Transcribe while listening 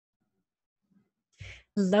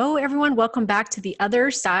Hello, everyone. Welcome back to the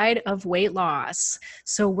other side of weight loss.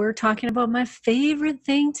 So we're talking about my favorite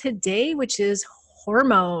thing today, which is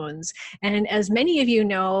hormones. And as many of you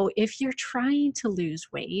know, if you're trying to lose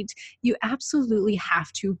weight, you absolutely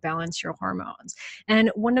have to balance your hormones.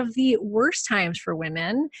 And one of the worst times for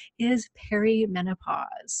women is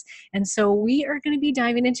perimenopause. And so we are going to be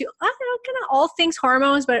diving into kind of all things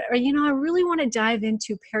hormones, but I really want to dive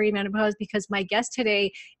into perimenopause because my guest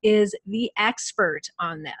today is the expert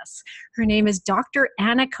on this. Her name is Dr.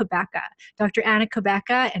 Anna Cabeca. Dr. Anna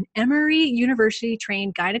Cabeca, an Emory University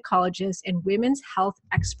trained gynecologist and women's health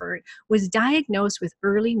expert, was diagnosed with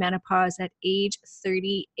early menopause at age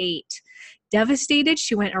 38. Devastated,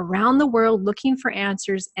 she went around the world looking for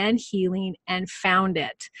answers and healing and found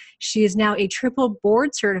it. She is now a triple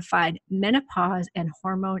board certified menopause and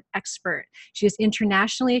hormone expert. She is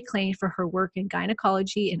internationally acclaimed for her work in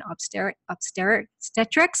gynecology and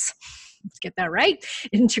obstetrics. Let's get that right.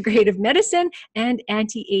 Integrative medicine and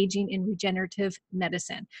anti-aging and regenerative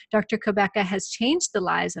medicine. Dr. Cabeca has changed the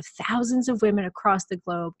lives of thousands of women across the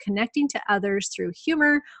globe, connecting to others through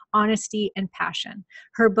humor, honesty, and passion.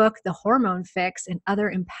 Her book, The Hormone Fix, and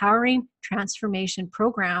other empowering transformation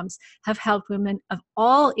programs have helped women of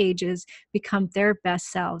all ages become their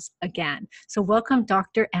best selves again. So welcome,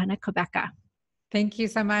 Dr. Anna Cabeca. Thank you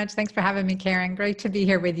so much. Thanks for having me, Karen. Great to be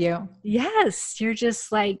here with you. Yes, you're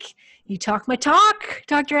just like, you talk my talk,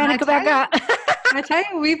 Dr. Anna Cabeca. I tell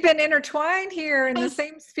you, we've been intertwined here in the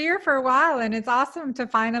same sphere for a while, and it's awesome to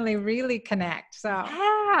finally really connect. So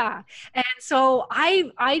yeah. And so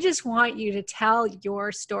I just want you to tell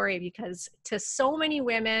your story, because to so many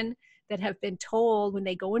women that have been told when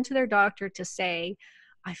they go into their doctor to say,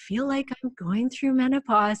 I feel like I'm going through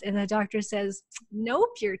menopause, and the doctor says, nope,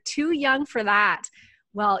 you're too young for that.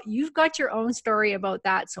 Well, you've got your own story about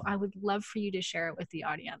that, so I would love for you to share it with the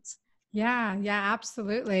audience. Yeah,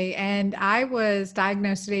 absolutely. And I was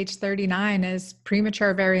diagnosed at age 39 as premature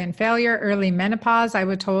ovarian failure, early menopause. I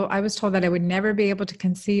was told that I would never be able to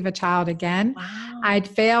conceive a child again. Wow. I'd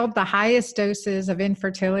failed the highest doses of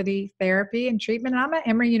infertility therapy and treatment. And I'm an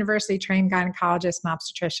Emory University trained gynecologist and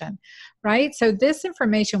obstetrician, right? So this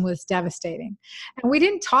information was devastating. And we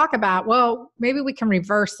didn't talk about, well, maybe we can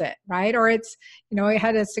reverse it, right? Or it's, it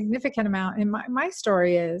had a significant amount. And my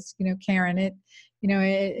story is, Karen, it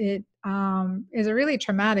is a really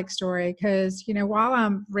traumatic story because, while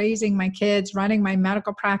I'm raising my kids, running my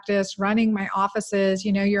medical practice, running my offices,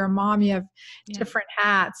 you're a mom, you have different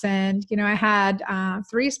hats. And, I had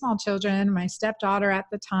 3 small children, my stepdaughter at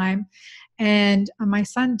the time, and my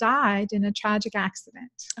son died in a tragic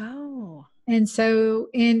accident. Oh. And so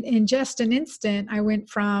in just an instant, I went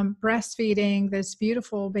from breastfeeding this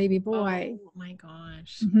beautiful baby boy. Oh my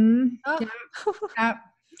gosh. Mm-hmm. Oh. Yeah.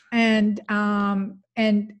 And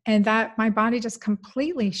that my body just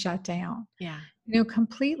completely shut down. Yeah.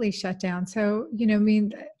 Completely shut down. So,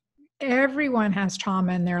 everyone has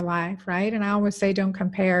trauma in their life, right? And I always say, don't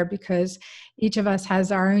compare, because each of us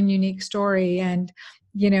has our own unique story. And,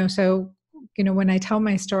 so, when I tell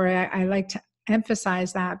my story, I like to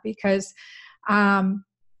emphasize that because,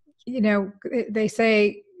 they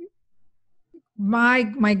say,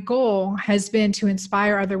 my goal has been to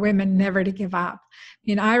inspire other women never to give up.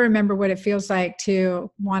 I remember what it feels like to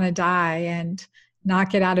want to die and not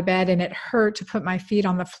get out of bed, and it hurt to put my feet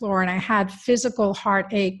on the floor, and I had physical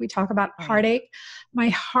heartache. We talk about heartache. My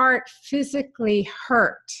heart physically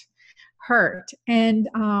hurt. And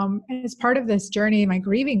as part of this journey, my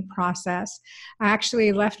grieving process, I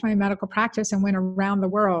actually left my medical practice and went around the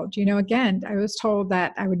world. Again, I was told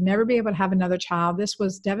that I would never be able to have another child. This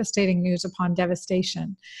was devastating news upon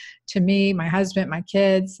devastation to me, my husband, my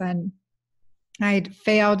kids. And I'd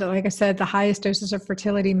failed, like I said, the highest doses of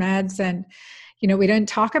fertility meds. And, we didn't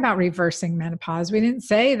talk about reversing menopause. We didn't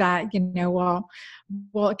say that, well,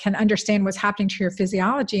 it can understand what's happening to your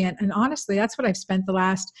physiology. And honestly, that's what I've spent the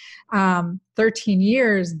last 13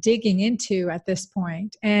 years digging into at this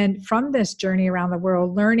point. And from this journey around the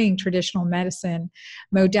world, learning traditional medicine,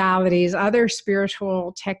 modalities, other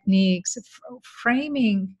spiritual techniques,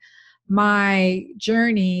 framing my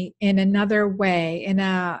journey in another way, in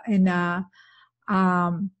a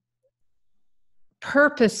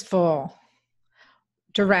purposeful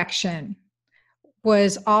direction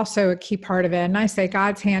was also a key part of it. And I say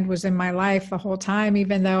God's hand was in my life the whole time,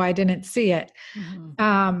 even though I didn't see it.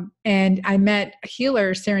 Mm-hmm. And I met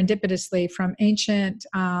healers serendipitously from ancient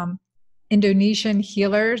Indonesian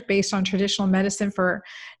healers based on traditional medicine for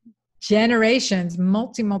generations,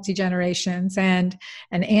 multi generations, and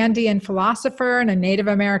an Andean philosopher and a Native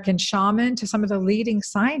American shaman to some of the leading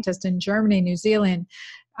scientists in Germany, New Zealand,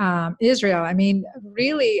 Israel. I mean,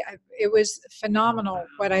 really, it was phenomenal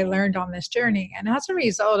what I learned on this journey. And as a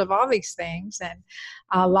result of all these things and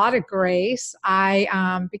a lot of grace,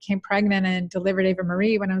 I became pregnant and delivered Ava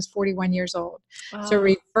Marie when I was 41 years old. So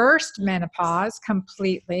Oh, reversed menopause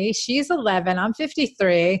completely. She's 11, I'm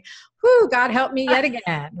 53. Whoo, God help me yet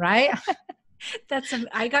again, right?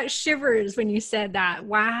 I got shivers when you said that.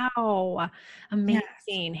 Wow. Yes.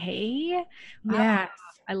 Amazing. Hey. Wow. Yes.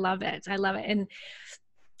 I love it. I love it. And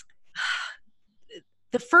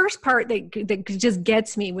the first part that just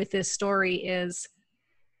gets me with this story is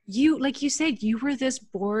you, like you said, you were this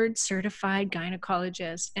board certified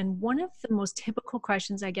gynecologist. And one of the most typical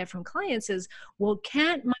questions I get from clients is, well,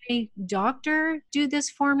 can't my doctor do this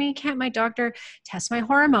for me? Can't my doctor test my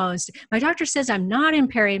hormones? My doctor says I'm not in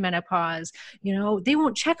perimenopause. They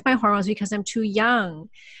won't check my hormones because I'm too young.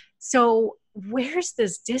 So where's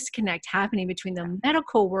this disconnect happening between the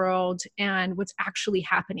medical world and what's actually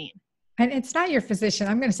happening? And it's not your physician.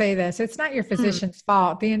 I'm going to say this. It's not your physician's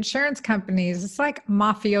fault. The insurance companies, it's like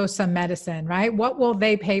mafiosa medicine, right? What will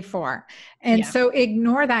they pay for? And Yeah. so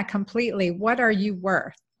ignore that completely. What are you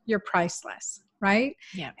worth? You're priceless, right?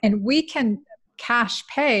 Yeah. And we can cash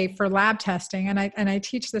pay for lab testing. And I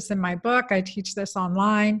teach this in my book. I teach this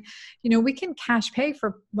online. We can cash pay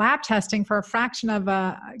for lab testing for a fraction of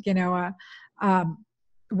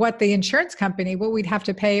what the insurance company, what we'd have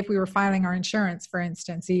to pay if we were filing our insurance, for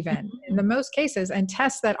instance, even in the most cases, and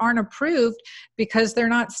tests that aren't approved because they're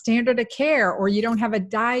not standard of care or you don't have a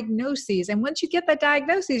diagnosis. And once you get that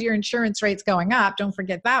diagnosis, your insurance rate's going up. Don't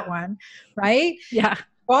forget that one, right? Yeah.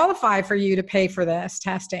 Qualify for you to pay for this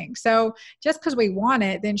testing. So just because we want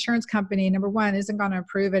it, the insurance company, number one, isn't going to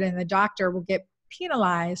approve it, and the doctor will get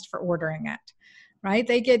penalized for ordering it. Right?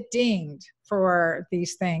 They get dinged for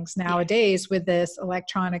these things nowadays with this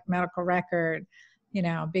electronic medical record,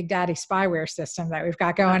 Big Daddy spyware system that we've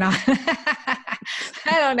got going on. I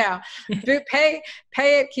don't know. Pay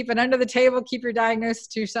it, keep it under the table, keep your diagnosis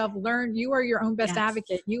to yourself, learn. You are your own best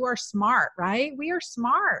advocate. You are smart, right? We are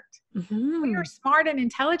smart. Mm-hmm. We are smart and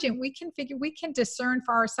intelligent. We can discern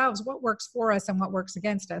for ourselves what works for us and what works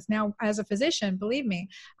against us. Now, as a physician, believe me,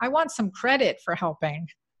 I want some credit for helping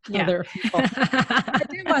other people. I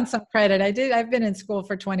do want some credit. I've been in school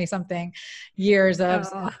for 20 something years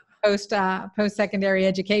of post-secondary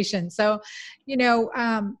education. So,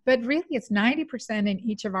 but really it's 90% in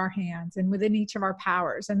each of our hands and within each of our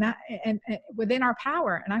powers and within our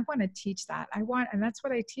power. And I want to teach that. And that's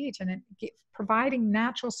what I teach, and providing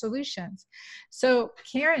natural solutions. So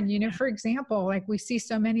Karen, for example, like we see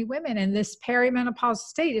so many women in this perimenopausal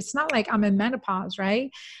state. It's not like I'm in menopause,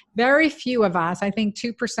 right? Very few of us, I think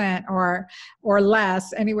 2% or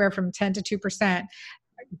less, anywhere from 10 to 2%,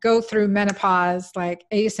 go through menopause like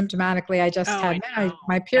asymptomatically. I just had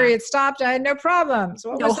my period stopped. I had no problems.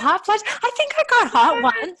 No hot flash. I think I got hot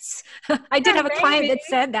once. I did have a client that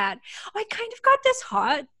said that. I kind of got this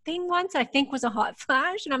hot thing once, I think was a hot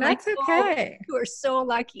flash. And I'm That's like, okay. You are so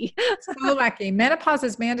lucky. So lucky. Menopause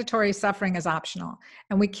is mandatory. Suffering is optional.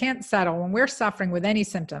 And we can't settle when we're suffering with any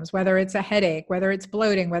symptoms, whether it's a headache, whether it's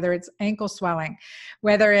bloating, whether it's ankle swelling,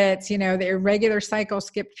 whether it's, the irregular cycle,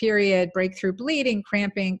 skipped period, breakthrough bleeding,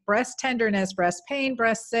 cramping, breast tenderness, breast pain,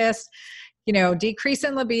 breast cyst, decrease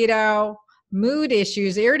in libido, mood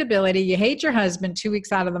issues, irritability, you hate your husband 2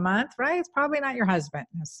 weeks out of the month, right? It's probably not your husband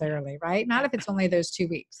necessarily, right? Not if it's only those 2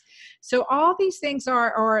 weeks. So all these things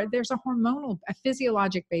there's a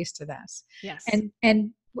physiologic base to this. Yes.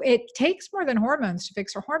 And it takes more than hormones to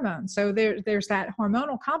fix our hormones. So there's that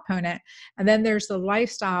hormonal component, and then there's the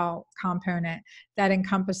lifestyle component that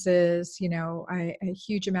encompasses, a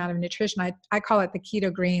huge amount of nutrition. I call it the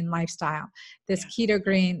keto green lifestyle, keto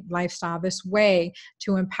green lifestyle, this way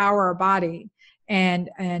to empower our body and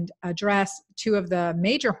address two of the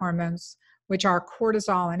major hormones, which are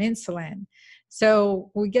cortisol and insulin.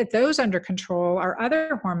 So we get those under control. Our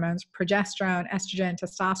other hormones, progesterone, estrogen,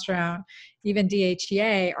 testosterone, even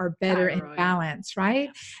DHEA, are better in balance, right?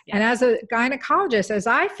 Yes. And as a gynecologist, as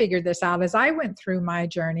I figured this out, as I went through my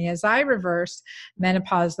journey, as I reversed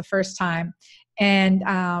menopause the first time, and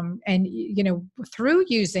through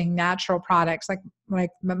using natural products like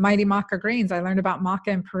Mighty Maca greens, I learned about maca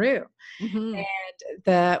in Peru, and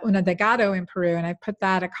the una de gato in Peru, and I put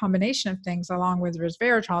that, a combination of things, along with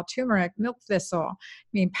resveratrol, turmeric, milk thistle,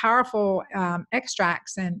 powerful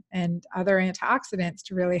extracts and other antioxidants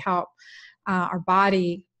to really help our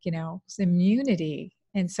body, immunity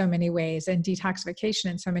in so many ways and detoxification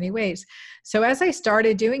in so many ways. So as I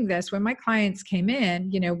started doing this, when my clients came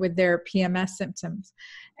in, with their PMS symptoms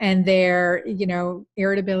and their,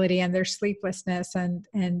 irritability and their sleeplessness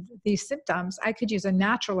and these symptoms, I could use a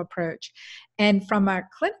natural approach. And from a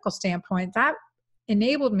clinical standpoint, that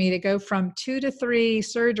enabled me to go from 2 to 3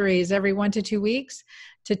 surgeries every 1 to 2 weeks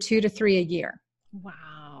to 2 to 3 a year.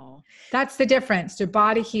 Wow. That's the difference. The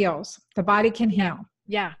body heals. The body can heal.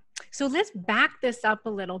 Yeah. So let's back this up a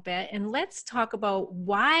little bit and let's talk about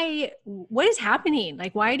what is happening?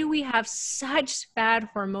 Like, why do we have such bad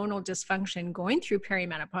hormonal dysfunction going through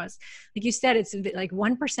perimenopause? Like you said, it's like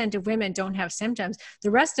 1% of women don't have symptoms.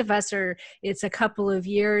 The rest of us it's a couple of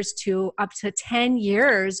years to up to 10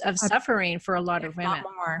 years of suffering for a lot of women.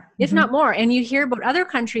 Not more. If not more. And you hear about other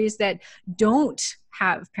countries that don't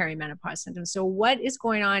have perimenopause symptoms. So what is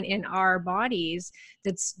going on in our bodies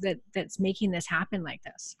that's making this happen like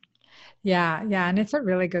this? Yeah. And it's a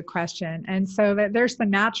really good question. And so there's the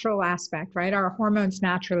natural aspect, right? Our hormones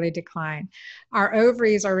naturally decline. Our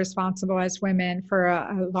ovaries are responsible as women for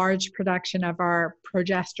a large production of our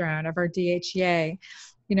progesterone, of our DHEA,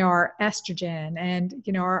 our estrogen, and,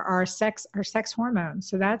 our sex hormones.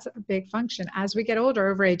 So that's a big function. As we get older,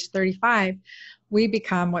 over age 35, we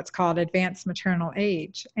become what's called advanced maternal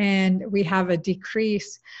age. And we have a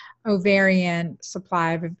decreased ovarian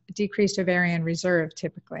supply, decreased ovarian reserve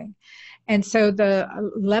typically. And so the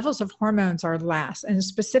levels of hormones are less, and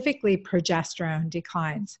specifically progesterone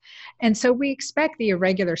declines. And so we expect the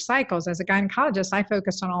irregular cycles. As a gynecologist, I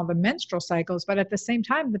focus on all the menstrual cycles, but at the same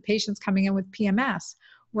time, the patient's coming in with PMS,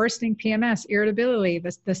 worsening PMS, irritability,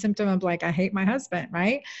 the symptom of like, I hate my husband,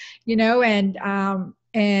 right?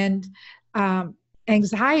 And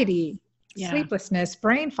anxiety, sleeplessness,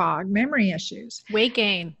 brain fog, memory issues.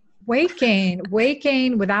 Weight gain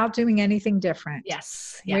without doing anything different.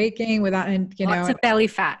 Yes. Yeah. Weight gain without, and lots of belly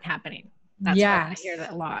fat happening. That's why I hear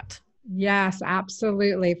that a lot. Yes,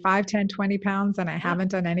 absolutely. 5, 10, 20 pounds. And I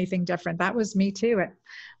haven't done anything different. That was me too.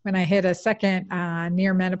 When I hit a second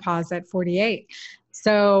near menopause at 48.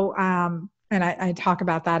 So, and I talk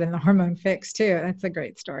about that in the Hormone Fix too. That's a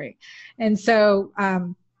great story. And so,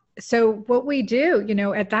 so what we do,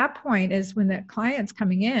 at that point is when the client's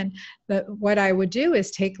coming in, what I would do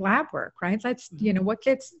is take lab work, right? Let's, what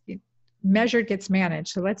gets measured gets managed.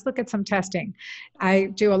 So let's look at some testing. I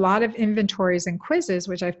do a lot of inventories and quizzes,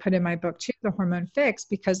 which I've put in my book too, the Hormone Fix,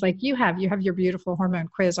 because like you have your beautiful hormone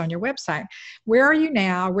quiz on your website. Where are you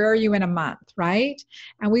now? Where are you in a month, right?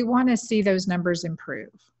 And we want to see those numbers improve.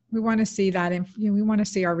 We want to see that, we want to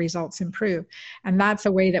see our results improve. And that's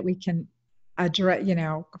a way that we can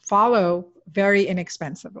follow very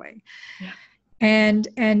inexpensively. Yeah.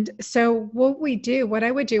 And so what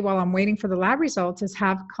I would do while I'm waiting for the lab results is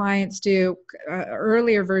have clients do an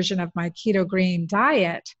earlier version of my keto green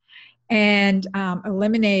diet and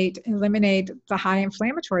eliminate the high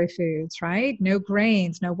inflammatory foods, right? No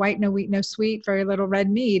grains, no white, no wheat, no sweet, very little red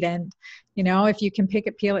meat. And, if you can pick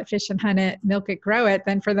it, peel it, fish and hunt it, milk it, grow it,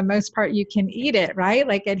 then for the most part, you can eat it, right?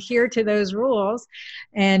 Like adhere to those rules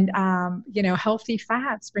and, healthy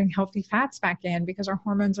fats, bring healthy fats back in because our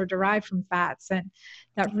hormones are derived from fats. And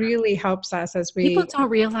that really helps us as people don't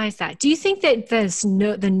realize that. Do you think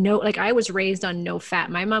that like I was raised on no fat.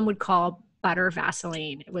 My mom would call butter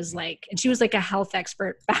Vaseline. It was like, and she was like a health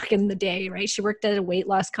expert back in the day, right? She worked at a weight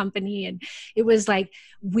loss company and it was like,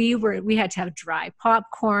 we had to have dry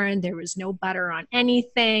popcorn. There was no butter on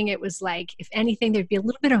anything. It was like, if anything, there'd be a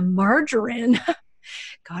little bit of margarine.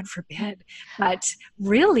 God forbid. But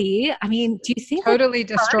really, I mean, do you think totally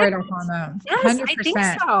destroyed our hormones? Yes, 100%. I think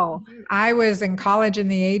so. I was in college in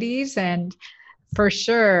the 80s and for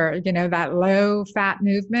sure, that low fat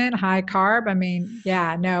movement, high carb. I mean,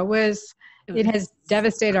 it has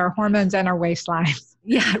devastated our hormones and our waistline.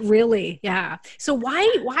 Yeah, really. Yeah. So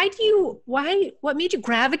what made you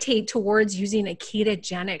gravitate towards using a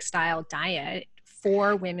ketogenic style diet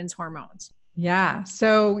for women's hormones? Yeah.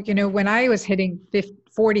 So, when I was hitting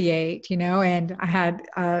 48, and I had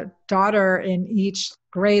a daughter in each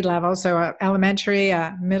grade level, so a elementary,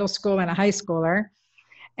 a middle school, and a high schooler.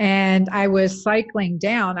 And I was cycling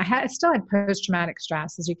down. I still had post-traumatic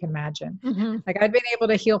stress, as you can imagine. Mm-hmm. Like I'd been able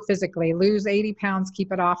to heal physically, lose 80 pounds,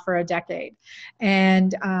 keep it off for a decade,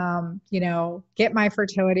 and get my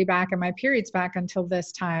fertility back and my periods back until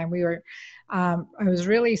this time. I was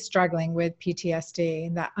really struggling with PTSD,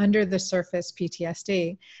 and that under the surface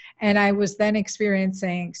PTSD. And I was then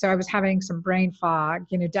so I was having some brain fog,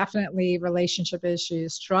 definitely relationship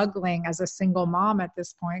issues, struggling as a single mom at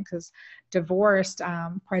this point because divorced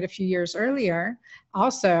quite a few years earlier.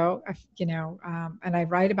 Also, and I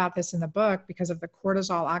write about this in the book because of the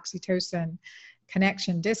cortisol, oxytocin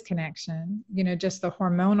connection, disconnection, just the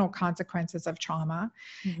hormonal consequences of trauma.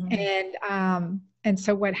 And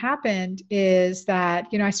so what happened is that,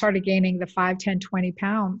 I started gaining the 5, 10, 20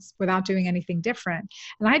 pounds without doing anything different.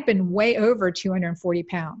 And I'd been way over 240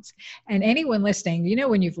 pounds. And anyone listening,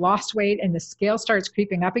 when you've lost weight and the scale starts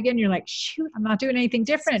creeping up again, you're like, shoot, I'm not doing anything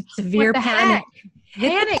different. Severe panic.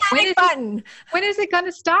 Panic. When is it going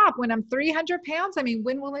to stop? When I'm 300 pounds? I mean,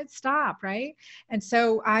 when will it stop? Right. And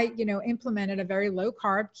so I, implemented a very low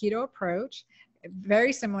carb keto approach,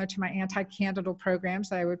 very similar to my anti-candidal programs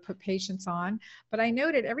that I would put patients on. But I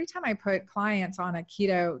noted every time I put clients on a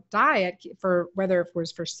keto diet, for whether it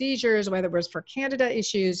was for seizures, whether it was for candida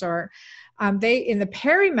issues, or they in the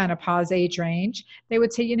perimenopause age range, they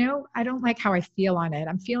would say, I don't like how I feel on it.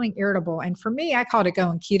 I'm feeling irritable. And for me, I called it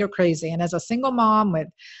going keto crazy. And as a single mom with,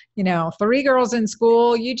 3 girls in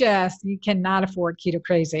school, you cannot afford keto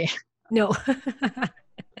crazy. No.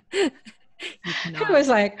 It was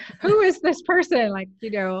like, who is this person?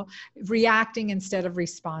 Reacting instead of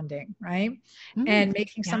responding, right? And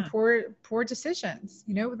making some poor decisions,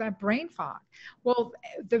 with that brain fog. Well,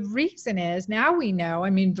 the reason is, now we know,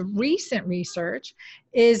 the recent research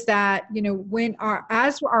is that,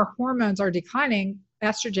 as our hormones are declining,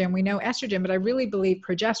 estrogen, we know estrogen, but I really believe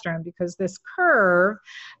progesterone, because this curve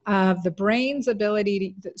of the brain's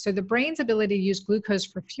ability to use glucose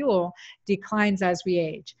for fuel declines as we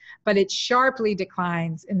age, but it sharply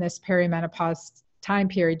declines in this perimenopause time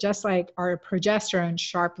period, just like our progesterone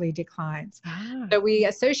sharply declines. So we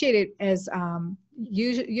associate it as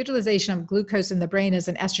utilization of glucose in the brain as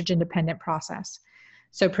an estrogen dependent process.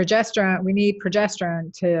 So progesterone, we need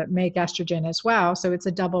progesterone to make estrogen as well. So it's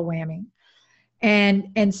a double whammy.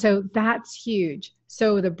 And so that's huge.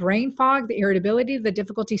 So the brain fog, the irritability, the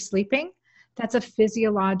difficulty sleeping, that's a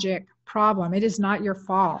physiologic problem. It is not your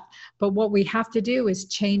fault. But what we have to do is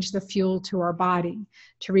change the fuel to our body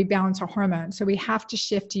to rebalance our hormones. So we have to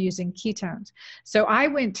shift to using ketones. So I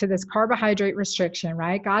went to this carbohydrate restriction,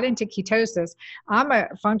 right? Got into ketosis. I'm a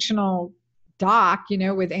functional doc,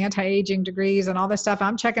 with anti-aging degrees and all this stuff.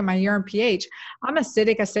 I'm checking my urine pH. I'm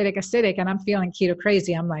acidic, and I'm feeling keto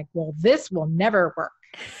crazy. I'm like, well, this will never work.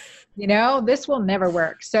 This will never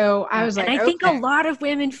work. So I was like, and I think a lot of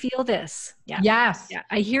women feel this. Yeah. Yes. Yeah.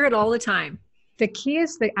 I hear it all the time. The key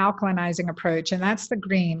is the alkalinizing approach, and that's the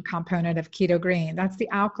green component of keto green. That's the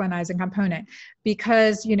alkalinizing component,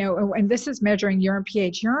 because, and this is measuring urine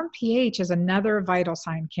pH. Urine pH is another vital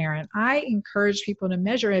sign, Karen. I encourage people to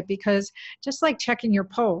measure it, because just like checking your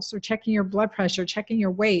pulse or checking your blood pressure, checking your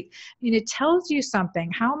weight, it tells you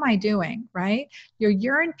something. How am I doing, right? Your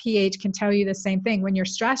urine pH can tell you the same thing. When you're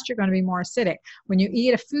stressed, you're going to be more acidic. When you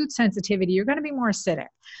eat a food sensitivity, you're going to be more acidic,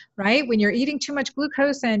 right? When you're eating too much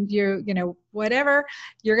glucose and whatever,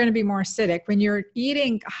 you're going to be more acidic. When you're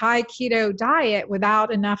eating high keto diet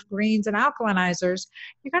without enough greens and alkalinizers,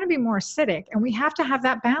 you're going to be more acidic. And we have to have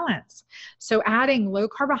that balance. So adding low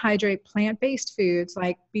carbohydrate plant-based foods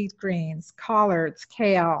like beet greens, collards,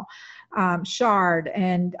 kale, chard,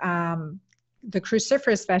 and the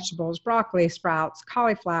cruciferous vegetables, broccoli, sprouts,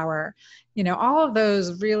 cauliflower, all of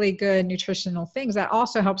those really good nutritional things that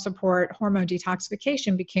also help support hormone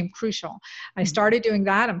detoxification became crucial. I started doing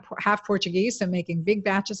that. I'm half Portuguese, so making big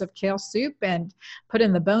batches of kale soup and put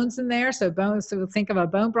in the bones in there. So think of a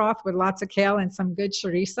bone broth with lots of kale and some good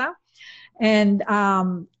chorizo. And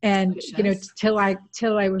till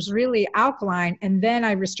I was really alkaline, and then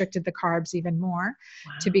I restricted the carbs even more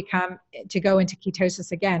to go into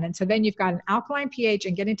ketosis again. And so then you've got an alkaline pH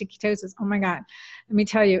and get into ketosis. Oh my God, let me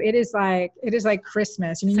tell you, it is like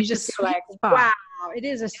Christmas. You just feel like, wow, it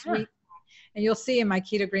is a sweet. And you'll see in my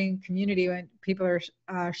keto green community when people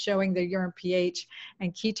are showing their urine pH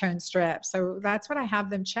and ketone strips. So that's what I have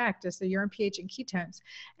them checked, is the urine pH and ketones,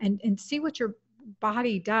 and see what your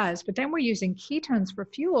body does. But then we're using ketones for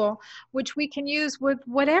fuel, which we can use with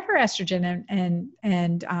whatever estrogen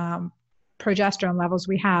and progesterone levels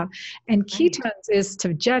we have. And ketones is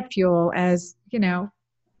to jet fuel as,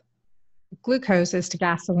 glucose is to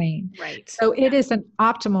gasoline. Right. So it is an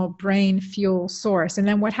optimal brain fuel source. And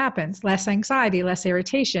then what happens? Less anxiety, less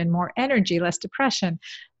irritation, more energy, less depression,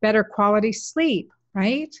 better quality sleep,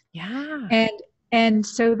 right? Yeah. And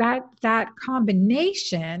so that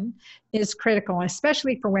combination is critical,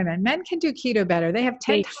 especially for women. Men can do keto better. They have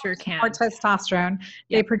 10 times more testosterone.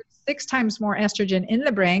 Yep. They produce 6 times more estrogen in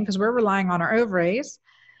the brain, because we're relying on our ovaries.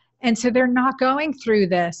 And so they're not going through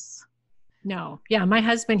this. No. Yeah. My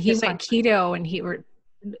husband, he went keto, and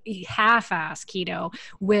half-ass keto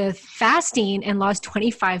with fasting and lost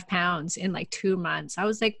 25 pounds in like 2 months. I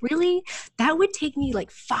was like, really? That would take me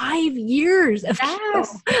like 5 years of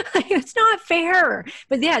keto. Yes. It's not fair.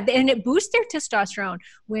 But yeah, and it boosts their testosterone.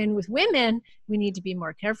 When with women, we need to be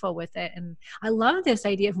more careful with it. And I love this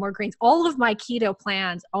idea of more greens. All of my keto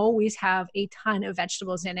plans always have a ton of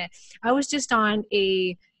vegetables in it. I was just on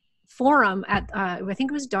a forum at I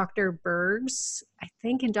think it was Dr. Berg's, I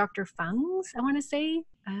think, and Dr. Fung's, I want to say.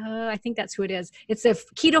 I think that's who it is. It's a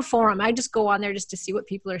keto forum. I just go on there just to see what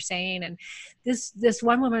people are saying. And this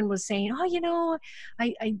one woman was saying, "Oh,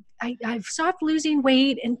 I've stopped losing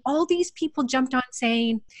weight," and all these people jumped on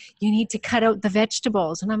saying, "You need to cut out the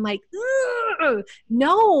vegetables." And I'm like,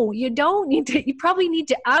 no, you don't need to. You probably need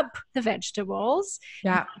to up the vegetables,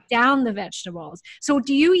 Yeah. down the vegetables. So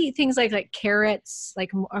do you eat things like carrots,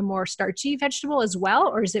 like a more starchy vegetable as well?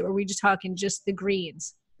 Or are we just talking just the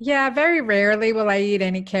greens? Yeah, very rarely will I eat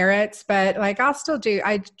any carrots, but like I'll still do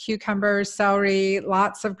cucumbers, celery,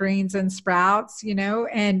 lots of greens and sprouts,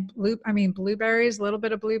 and blueberries, a little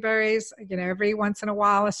bit of blueberries, every once in a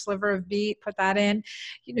while, a sliver of beet, put that in,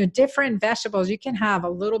 different vegetables. You can have a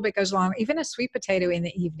little bit goes along, even a sweet potato in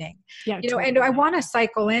the evening, Yeah, totally. and I want to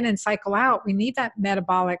cycle in and cycle out. We need that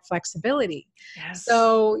metabolic flexibility. Yes.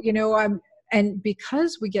 So, and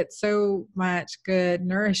because we get so much good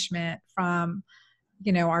nourishment from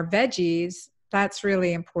our veggies, that's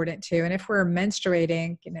really important too. And if we're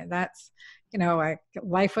menstruating, that's, like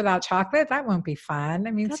life without chocolate, that won't be fun.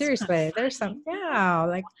 I mean, That's seriously, there's some,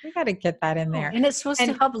 like we got to get that in there. And it's supposed to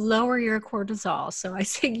And help lower your cortisol. So I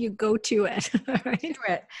say you go to it. Right? do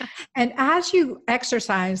it. And as you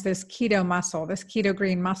exercise this keto muscle, this keto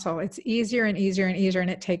green muscle, it's easier and easier and easier, and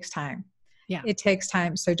it takes time. Yeah. It takes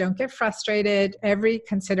time. So don't get frustrated.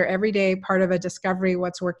 Consider every day part of a discovery,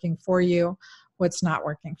 what's working for you, what's not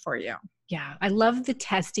working for you. Yeah, I love the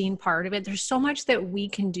testing part of it. There's so much that we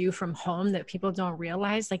can do from home that people don't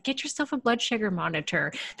realize. Like, get yourself a blood sugar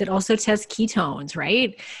monitor that also tests ketones,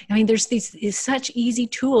 right? I mean, there's these such easy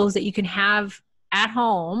tools that you can have at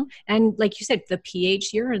home. And like you said, the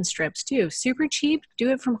pH urine strips too, super cheap. Do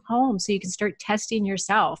it from home so you can start testing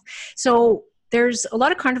yourself. So there's a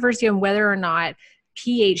lot of controversy on whether or not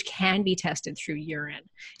pH can be tested through urine.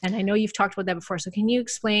 And I know you've talked about that before. So can you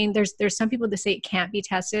explain, there's some people that say it can't be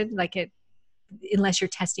tested, unless you're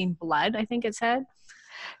testing blood, I think it said.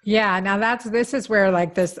 Yeah. Now this is where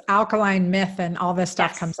like this alkaline myth and all this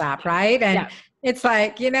stuff comes up, right? And it's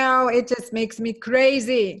like, it just makes me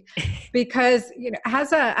crazy because,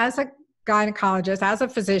 as a gynecologist, as a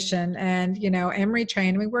physician and, Emory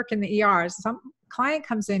trained, we work in the ERs, some client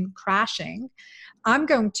comes in crashing. I'm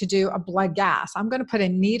going to do a blood gas. I'm going to put a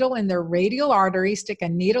needle in their radial artery, stick a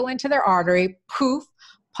needle into their artery, poof,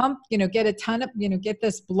 pump, get a ton of, get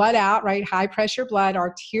this blood out, right? High pressure blood,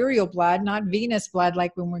 arterial blood, not venous blood,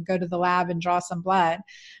 like when we go to the lab and draw some blood.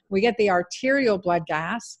 We get the arterial blood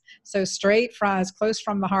gas. So straight from as close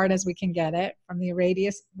from the heart as we can get it, from the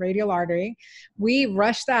radial artery. We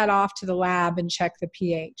rush that off to the lab and check the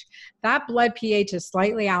pH. That blood pH is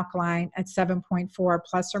slightly alkaline at 7.4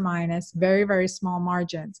 plus or minus, very, very small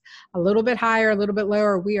margins. A little bit higher, a little bit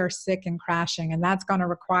lower, we are sick and crashing. And that's going to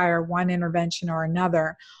require one intervention or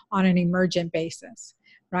another on an emergent basis.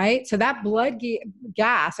 Right? So that blood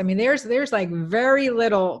gas, I mean, there's like very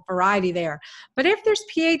little variety there. But if there's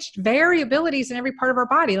pH variabilities in every part of our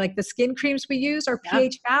body, like the skin creams we use are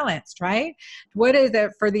pH balanced, right? What is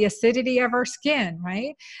it for the acidity of our skin,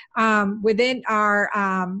 right? Within our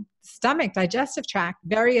stomach, digestive tract,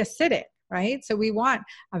 very acidic. Right? So we want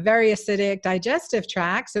a very acidic digestive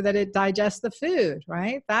tract so that it digests the food,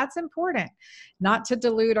 right? That's important. Not to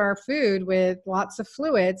dilute our food with lots of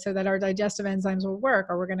fluid so that our digestive enzymes will work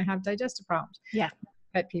or we're going to have digestive problems. Yeah.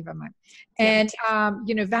 Pet peeve of mine. And,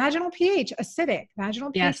 vaginal pH, acidic.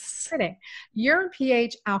 Vaginal pH, acidic. Urine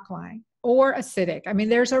pH, alkaline or acidic. I mean,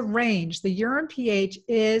 there's a range. The urine pH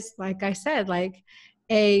is, like I said, like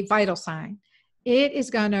a vital sign. It is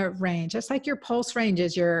going to range, just like your pulse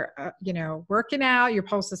ranges. You're, working out, your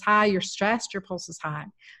pulse is high, you're stressed, your pulse is high,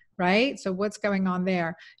 right? So what's going on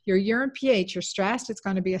there? Your urine pH, you're stressed, it's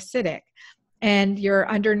going to be acidic. And you're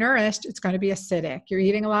undernourished, it's going to be acidic. You're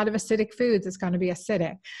eating a lot of acidic foods, it's going to be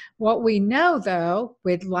acidic. What we know, though,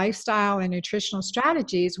 with lifestyle and nutritional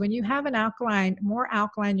strategies, when you have more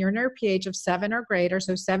alkaline urinary pH of 7 or greater,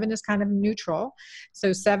 so 7 is kind of neutral,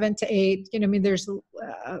 so 7 to 8, there's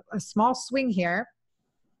a small swing here,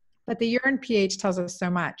 but the urine pH tells us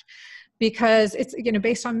so much. because it's,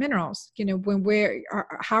 based on minerals,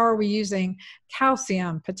 how are we using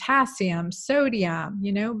calcium, potassium, sodium,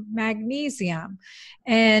 magnesium,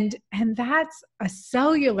 and that's a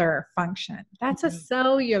cellular function. That's a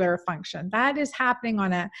cellular function that is happening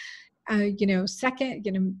on a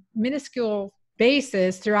second, minuscule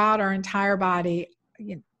basis throughout our entire body,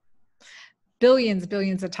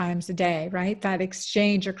 billions of times a day, right? That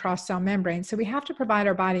exchange across cell membranes. So we have to provide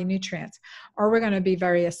our body nutrients, or we're going to be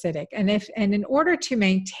very acidic. And in order to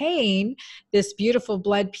maintain this beautiful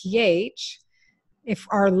blood pH, if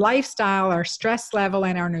our lifestyle, our stress level,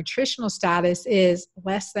 and our nutritional status is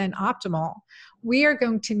less than optimal, we are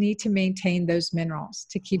going to need to maintain those minerals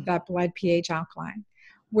to keep that blood pH alkaline.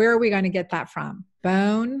 Where are we going to get that from?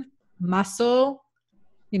 Bone, muscle.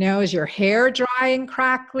 Is your hair dry and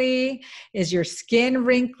crackly? Is your skin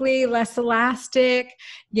wrinkly, less elastic?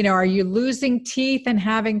 Are you losing teeth and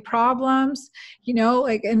having problems?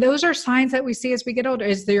 And those are signs that we see as we get older.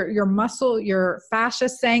 Is there your muscle, your fascia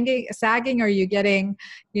sagging? Are you getting,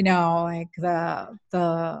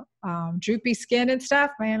 the droopy skin and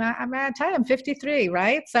stuff? Man, I tell you, I'm 53,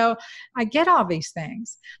 right? So I get all these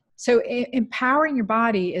things. So empowering your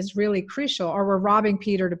body is really crucial, or we're robbing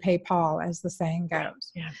Peter to pay Paul, as the saying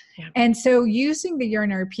goes. Yeah. And so using the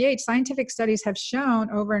urinary pH, scientific studies have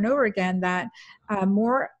shown over and over again that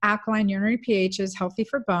more alkaline urinary pH is healthy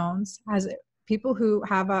for bones, as people who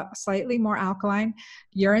have a slightly more alkaline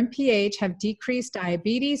urine pH have decreased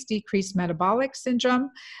diabetes, decreased metabolic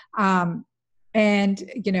syndrome, and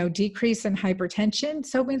decrease in hypertension.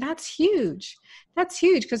 So that's huge. That's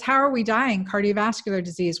huge, because how are we dying? Cardiovascular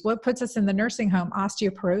disease. What puts us in the nursing home?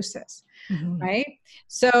 Osteoporosis, right?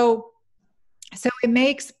 So it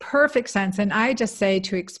makes perfect sense. And I just say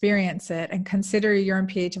to experience it and consider your urine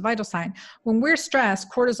pH a vital sign. When we're stressed,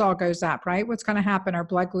 cortisol goes up, right? What's going to happen? Our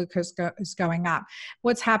blood glucose is going up.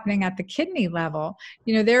 What's happening at the kidney level?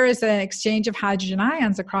 There is an exchange of hydrogen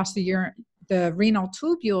ions across the renal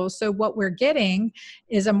tubules. So what we're getting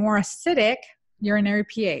is a more acidic urinary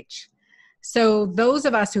pH. So those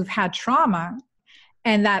of us who've had trauma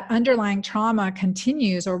and that underlying trauma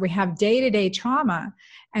continues, or we have day-to-day trauma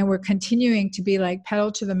and we're continuing to be like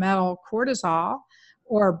pedal to the metal cortisol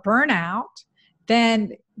or burnout,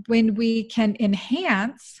 then when we can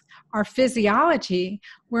enhance our physiology,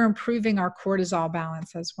 we're improving our cortisol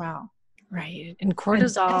balance as well. Right. And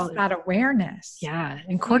cortisol, and that awareness. Yeah.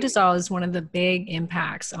 And cortisol is one of the big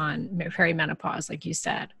impacts on perimenopause, like you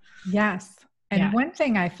said. Yes. And one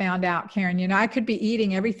thing I found out, Karen, I could be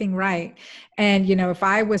eating everything right. And, if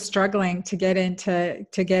I was struggling to get an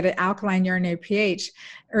alkaline urinary pH,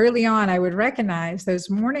 early on, I would recognize those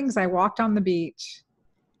mornings I walked on the beach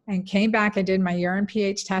and came back and did my urine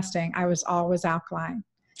pH testing, I was always alkaline.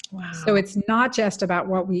 Wow. So it's not just about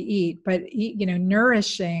what we eat, but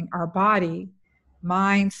nourishing our body,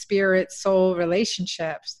 mind, spirit, soul,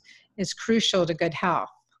 relationships is crucial to good health.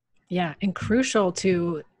 Yeah. And crucial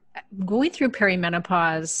to going through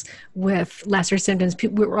perimenopause with lesser symptoms.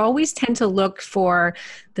 We always tend to look for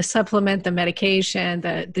the supplement, the medication,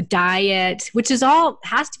 the diet, which is all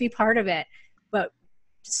has to be part of it. But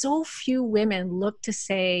so few women look to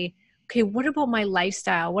say, okay, what about my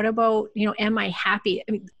lifestyle? What about, am I happy?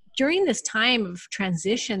 I mean, during this time of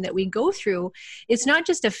transition that we go through, it's not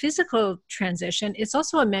just a physical transition, it's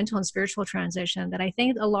also a mental and spiritual transition that I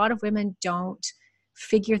think a lot of women don't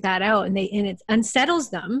figure that out, and it unsettles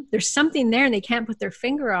them. There's something there and they can't put their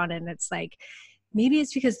finger on it. And it's like, maybe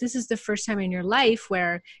it's because this is the first time in your life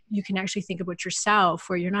where you can actually think about yourself,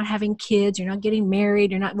 where you're not having kids, you're not getting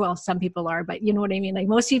married, well, some people are, but you know what I mean? Like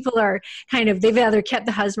most people are they've either kept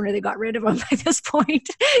the husband or they got rid of him by this point,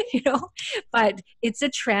 but it's a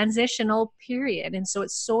transitional period. And so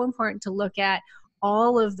it's so important to look at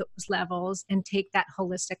all of those levels and take that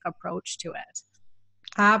holistic approach to it.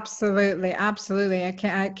 Absolutely. Absolutely.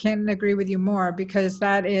 I can't agree with you more, because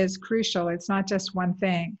that is crucial. It's not just one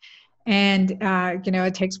thing. And,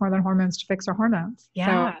 it takes more than hormones to fix our hormones.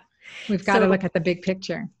 Yeah. So we've got to look at the big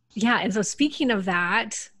picture. Yeah. And so speaking of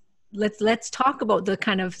that, let's talk about the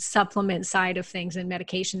kind of supplement side of things and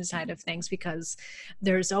medication side of things, because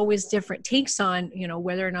there's always different takes on,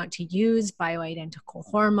 whether or not to use bioidentical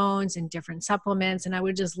hormones and different supplements. And I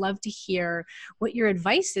would just love to hear what your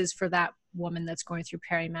advice is for that woman that's going through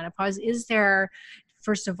perimenopause. Is there,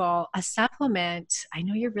 first of all, a supplement? I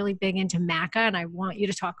know you're really big into maca, and I want you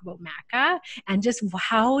to talk about maca and just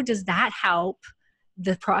how does that help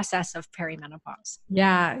the process of perimenopause?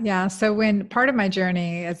 Yeah. So when part of my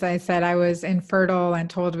journey, as I said, I was infertile and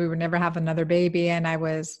told we would never have another baby. And I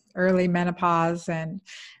was early menopause and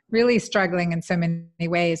really struggling in so many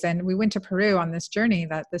ways. And we went to Peru on this journey,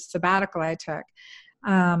 this sabbatical I took.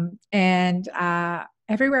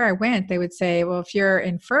 Everywhere I went, they would say, well, if you're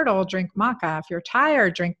infertile, drink maca. If you're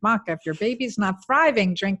tired, drink maca. If your baby's not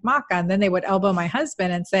thriving, drink maca. And then they would elbow my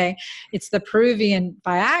husband and say, it's the Peruvian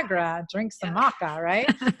Viagra, drink some maca, right?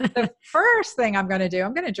 The first thing I'm going to do,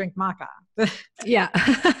 I'm going to drink maca. Yeah.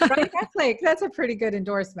 Right? That's a pretty good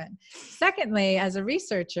endorsement. Secondly, as a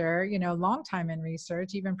researcher, long time in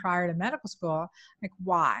research, even prior to medical school, like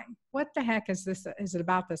why? What the heck is it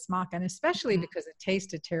about this maca? And especially because it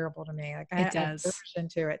tasted terrible to me. Like I had aversion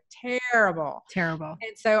to it. Terrible.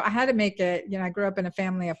 And so I had to make it, I grew up in a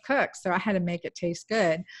family of cooks, so I had to make it taste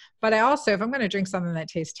good. But I also, if I'm going to drink something that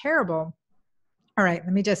tastes terrible, all right,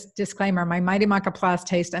 let me just disclaimer, my Mighty Maca Plus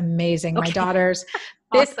tastes amazing. Okay. My daughter's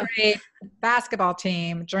fifth grade basketball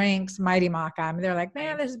team drinks Mighty Maca. I mean, they're like,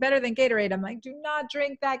 man, this is better than Gatorade. I'm like, do not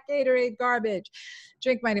drink that Gatorade garbage.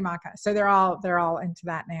 Drink Mighty Maca. So they're all into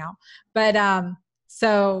that now. But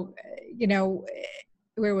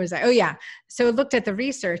where was I? Oh yeah. So I looked at the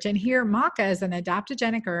research, and here maca is an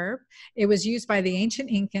adaptogenic herb. It was used by the ancient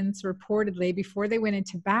Incans reportedly before they went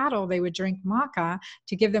into battle. They would drink maca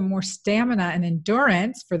to give them more stamina and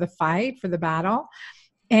endurance for the fight, for the battle.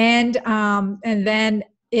 And then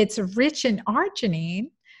it's rich in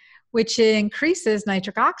arginine, which increases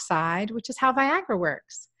nitric oxide, which is how Viagra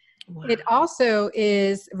works. Wow. It also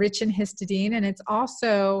is rich in histidine, and it's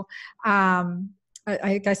also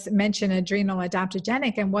I guess mentioned adrenal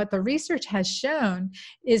adaptogenic. And what the research has shown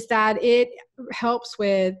is that it helps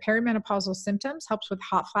with perimenopausal symptoms, helps with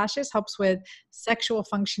hot flashes, helps with sexual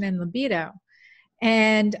function and libido.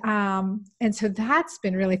 And so that's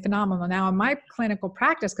been really phenomenal. Now in my clinical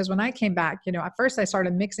practice, because when I came back, at first I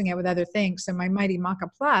started mixing it with other things. So my Mighty Maca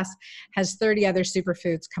Plus has 30 other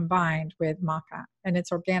superfoods combined with maca, and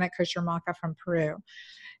it's organic kosher maca from Peru.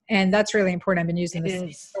 And that's really important. I've been using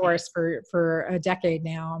this source for a decade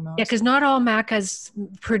now almost. Yeah, because not all macas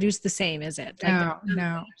produce the same, is it?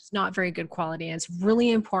 No. It's not very good quality. And it's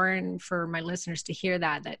really important for my listeners to hear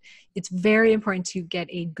that it's very important to get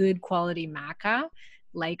a good quality maca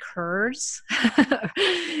like hers.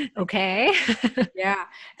 Okay. Yeah.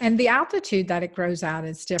 And the altitude that it grows at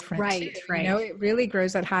is different. Right. Too. It really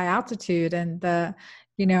grows at high altitude, and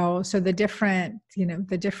so the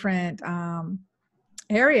different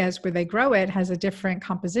areas where they grow it has a different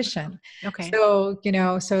composition. Okay. So,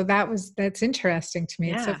 that's interesting to me.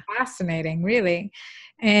 Yeah. It's so fascinating, really.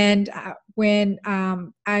 And when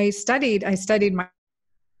I studied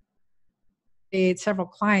several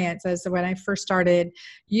clients when I first started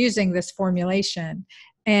using this formulation.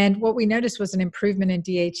 And what we noticed was an improvement in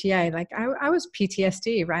DHEA. Like I was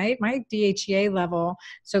PTSD, right? My DHEA level.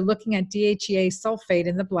 So looking at DHEA sulfate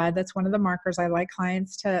in the blood, that's one of the markers I like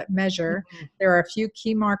clients to measure. Mm-hmm. There are a few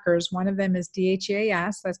key markers. One of them is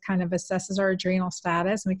DHEAS. That kind of assesses our adrenal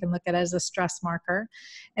status. And we can look at it as a stress marker.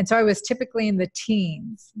 And so I was typically in the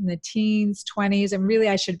teens, 20s, and really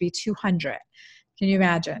I should be 200. Can you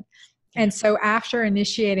imagine? And so after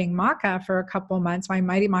initiating maca for a couple of months, my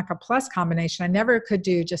Mighty Maca Plus combination, I never could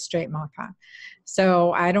do just straight maca.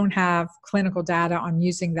 So I don't have clinical data on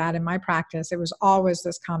using that in my practice. It was always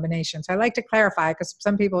this combination. So I like to clarify, because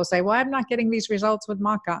some people will say, well, I'm not getting these results with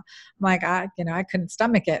maca. I'm like, I couldn't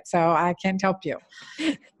stomach it, so I can't help you.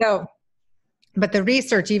 But the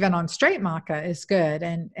research even on straight maca is good.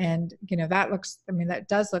 And that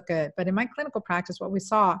does look good. But in my clinical practice, what we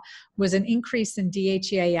saw was an increase in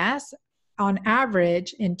DHEAS on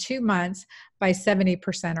average in 2 months by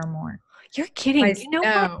 70% or more. You're kidding.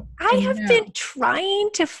 What? I have been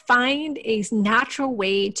trying to find a natural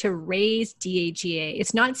way to raise DHEA.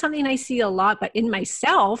 It's not something I see a lot, but in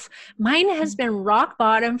myself, mine has been rock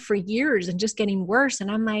bottom for years and just getting worse. And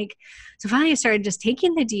I'm like, so finally I started just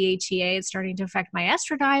taking the DHEA. It's starting to affect my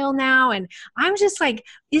estradiol now. And I'm just like,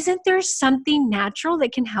 isn't there something natural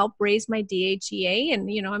that can help raise my DHEA? And,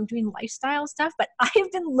 I'm doing lifestyle stuff, but I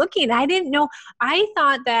have been looking. I didn't know. I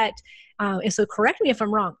thought that, so correct me if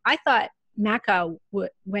I'm wrong. I thought maca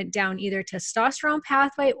went down either testosterone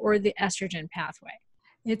pathway or the estrogen pathway.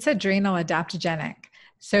 It's adrenal adaptogenic.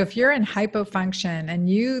 So if you're in hypofunction and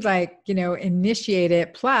you initiate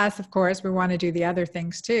it, plus of course we want to do the other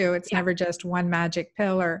things too. It's never just one magic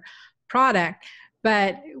pill or product,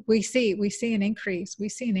 but we see an increase.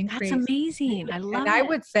 That's amazing. I love it. And I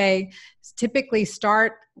would say typically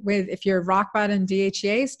start with, if you're rock bottom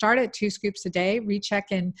DHEA, start at 2 scoops a day,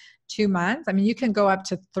 recheck in 2 months. I mean, you can go up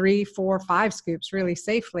to 3, 4, 5 scoops really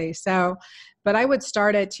safely. So, but I would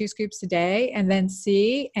start at 2 scoops a day and then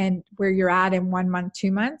see and where you're at in 1 month,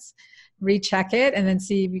 2 months, recheck it, and then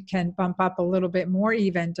see if you can bump up a little bit more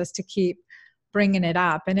even just to keep bringing it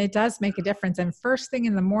up. And it does make a difference. And first thing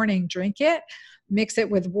in the morning, drink it. Mix it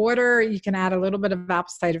with water. You can add a little bit of apple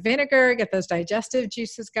cider vinegar, get those digestive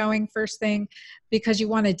juices going first thing, because you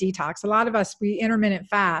want to detox. A lot of us, we intermittent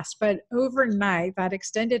fast, but overnight, that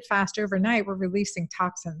extended fast overnight, we're releasing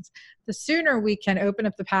toxins. The sooner we can open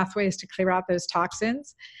up the pathways to clear out those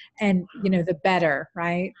toxins, and the better,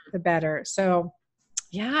 right? The better. So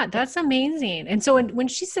yeah, that's amazing. And so when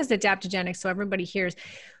she says adaptogenic, so everybody hears,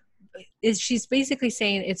 she's basically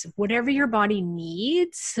saying it's whatever your body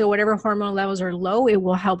needs. So whatever hormone levels are low, it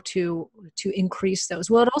will help to increase those.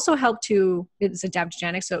 Will it also help it's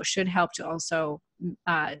adaptogenic, so it should help to also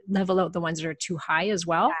level out the ones that are too high as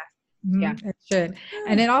well? Yeah, it should.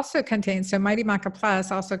 And it also contains, so Mighty Maca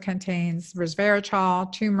Plus also contains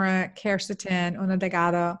resveratrol, turmeric, quercetin, uno de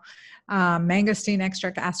gado, mangosteen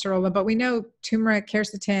extract, acerola. But we know turmeric,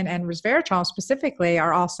 quercetin, and resveratrol specifically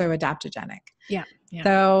are also adaptogenic. Yeah.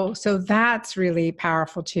 Yeah. So that's really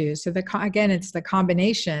powerful too. So again, it's the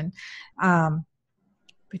combination.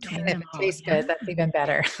 Between and if them it all. tastes good, that's even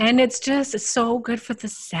better. And it's so good for the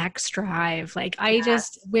sex drive. Like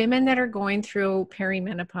women that are going through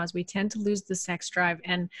perimenopause, we tend to lose the sex drive,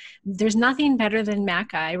 and there's nothing better than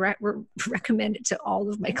maca. I recommend it to all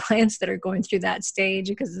of my clients that are going through that stage,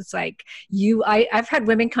 because it's like I've had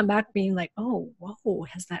women come back being like, oh, whoa,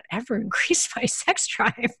 has that ever increased my sex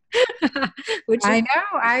drive? I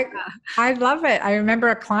know. I love it. I remember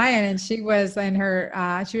a client, and she was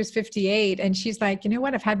she was 58, and she's like, you know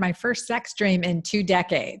what? I've had my first sex dream in 2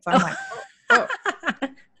 decades. I'm like, oh,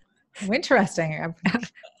 interesting.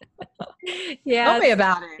 Yeah. Tell me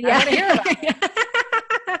about it. Yeah. I want to hear about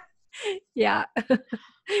it. Yeah.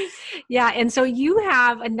 Yeah. And so you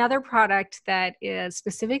have another product that is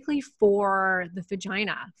specifically for the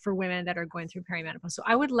vagina for women that are going through perimenopause. So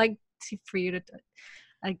I would like for you to,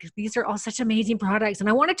 like, these are all such amazing products, and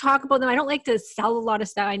I want to talk about them. I don't like to sell a lot of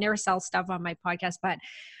stuff. I never sell stuff on my podcast, but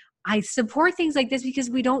I support things like this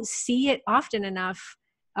because we don't see it often enough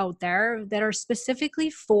out there that are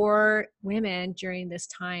specifically for women during this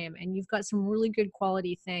time. And you've got some really good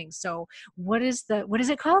quality things. So what is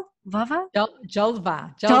it called? Vulva?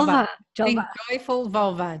 Julva. Joyful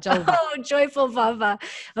vulva. Julva. Oh, joyful vulva.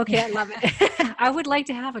 Okay. I love it. I would like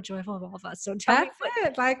to have a joyful vulva. So tell me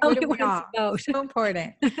it. Like, what do we it's about. So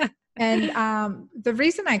important. And the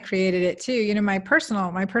reason I created it too, my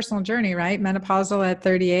personal journey, right? Menopausal at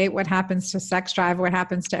 38, what happens to sex drive, what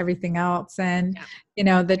happens to everything else. And,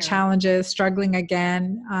 the challenges, struggling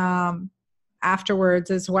again afterwards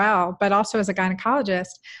as well, but also as a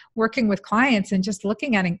gynecologist, working with clients and just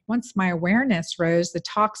looking at it. Once my awareness rose, the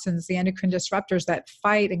toxins, the endocrine disruptors that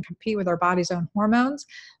fight and compete with our body's own hormones,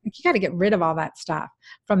 like, you got to get rid of all that stuff,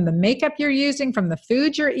 from the makeup you're using, from the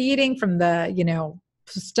food you're eating, from the,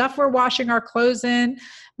 stuff we're washing our clothes in. I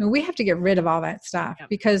mean, we have to get rid of all that stuff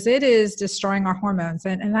because it is destroying our hormones,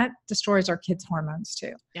 and that destroys our kids' hormones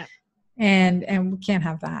too. Yeah. And we can't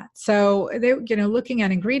have that. So looking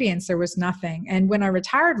at ingredients, there was nothing. And when I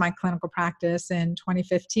retired my clinical practice in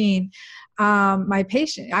 2015, my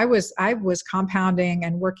patient, I was compounding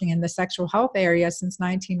and working in the sexual health area since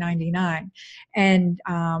 1999, and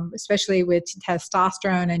especially with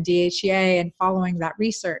testosterone and DHEA, and following that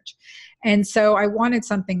research. And so I wanted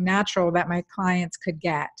something natural that my clients could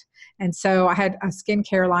get. And so I had a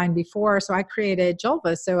skincare line before, so I created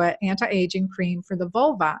Julva, so an anti-aging cream for the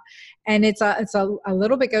vulva. And it's a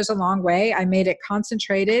little bit goes a long way. I made it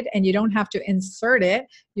concentrated, and you don't have to insert it.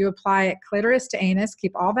 You apply it clitoris to anus,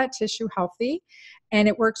 keep all that tissue healthy, and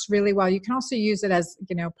it works really well. You can also use it as,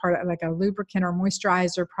 part of like a lubricant or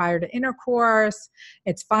moisturizer prior to intercourse.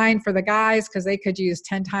 It's fine for the guys because they could use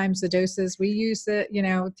 10 times the doses we use it,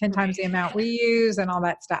 10 times the amount we use, and all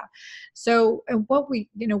that stuff. So what we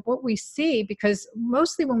see, because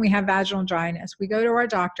mostly when we have vaginal dryness, we go to our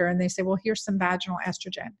doctor and they say, well, here's some vaginal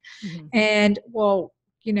estrogen. Mm-hmm. And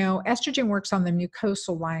estrogen works on the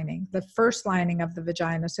mucosal lining, the first lining of the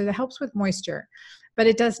vagina. So that helps with moisture, but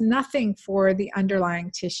it does nothing for the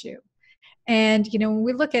underlying tissue. And, when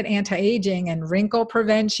we look at anti-aging and wrinkle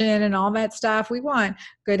prevention and all that stuff, we want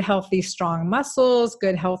good, healthy, strong muscles,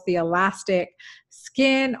 good, healthy, elastic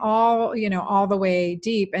skin, all the way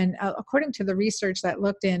deep. And according to the research that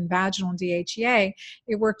looked in vaginal DHEA,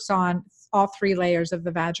 it works on all 3 layers of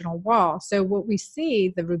the vaginal wall. So what we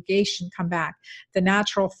see, the rugation come back, the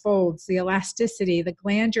natural folds, the elasticity, the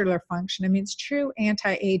glandular function. I mean, it's true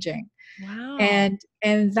anti-aging. Wow.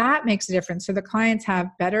 And that makes a difference. So the clients have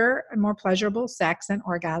better and more pleasurable sex and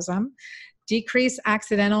orgasm. decrease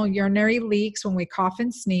accidental urinary leaks when we cough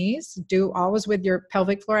and sneeze. Do always with your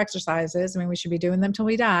pelvic floor exercises. I mean, we should be doing them till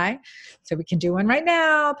we die. So we can do one right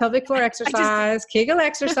now. Pelvic floor exercise, Kegel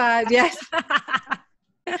exercise. Yes.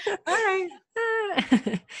 All right.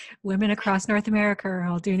 Women across North America are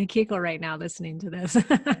all doing a Kegel right now listening to this.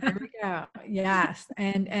 There we go. Yes.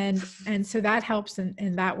 And so that helps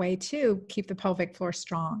in that way too, keep the pelvic floor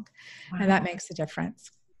strong. Wow. And that makes a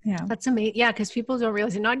difference. Yeah. That's amazing. Yeah, because people don't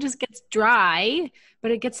realize it not just gets dry, but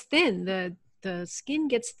it gets thin. The skin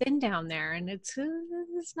gets thin down there, and it's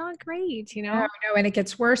not great, you know? No, and it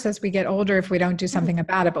gets worse as we get older if we don't do something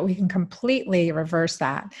about it, but we can completely reverse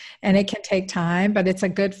that. And it can take time, but it's a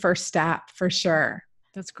good first step for sure.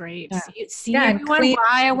 That's great. Yeah. See everyone,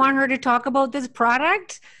 why I want her to talk about this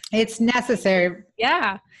product? It's necessary.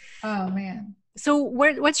 Yeah. Oh, man. So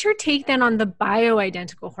what's your take then on the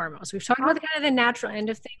bioidentical hormones? We've talked about kind of the natural end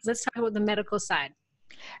of things. Let's talk about the medical side.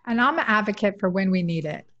 And I'm an advocate for when we need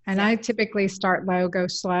it. And I typically start low, go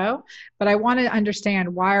slow, but I want to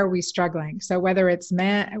understand, why are we struggling? So whether it's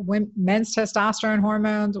men's testosterone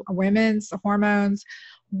hormones, women's hormones,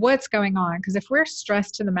 what's going on? Because if we're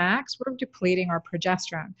stressed to the max, we're depleting our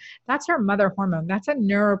progesterone. That's our mother hormone. That's a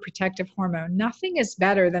neuroprotective hormone. Nothing is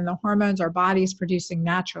better than the hormones our body is producing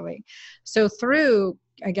naturally. So through,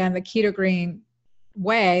 again, the keto green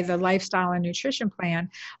way, the lifestyle and nutrition plan,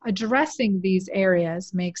 addressing these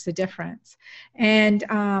areas makes a difference. And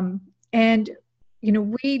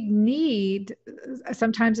we need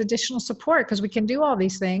sometimes additional support, because we can do all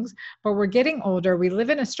these things, but we're getting older. We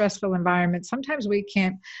live in a stressful environment. Sometimes we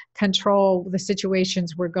can't control the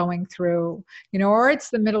situations we're going through, or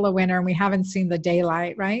it's the middle of winter and we haven't seen the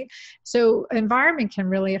daylight, right? So environment can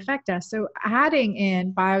really affect us. So adding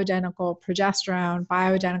in bioidentical progesterone,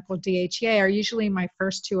 bioidentical DHEA are usually my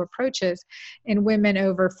first two approaches in women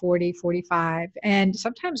over 40, 45, and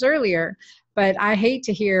sometimes earlier. But I hate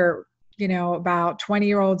to hear about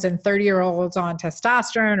 20-year-olds and 30-year-olds on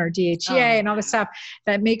testosterone or DHEA and all this stuff.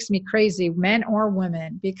 That makes me crazy, men or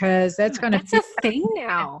women, because that's a thing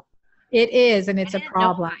now. It is, and it's a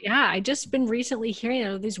problem. Yeah, I just been recently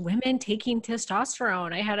hearing these women taking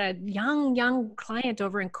testosterone. I had a young client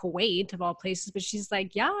over in Kuwait, of all places, but she's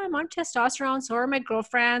like, yeah, I'm on testosterone, so are my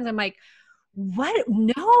girlfriends. I'm like, what?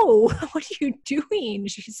 No, what are you doing?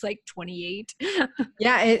 She's like 28.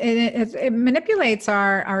 Yeah, it manipulates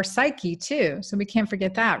our psyche too. So we can't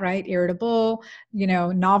forget that, right? Irritable,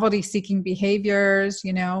 novelty seeking behaviors,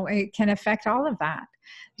 it can affect all of that.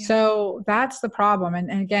 Yeah. So that's the problem. And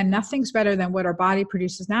again, nothing's better than what our body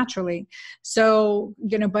produces naturally. So,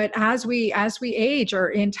 but as we age or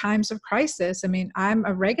in times of crisis, I mean, I'm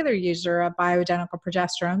a regular user of bioidentical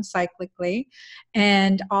progesterone cyclically,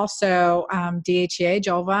 and also DHEA,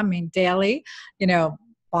 Jolva, daily,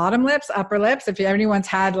 bottom lips, upper lips. If anyone's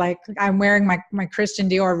had, I'm wearing my Christian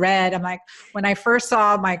Dior red. I'm like, when I first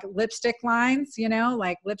saw my lipstick lines,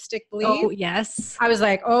 lipstick bleed. Oh, yes. I was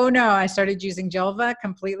like, oh no, I started using Jolva,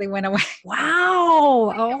 completely went away.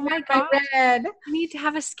 Wow. Oh my God. Red. You need to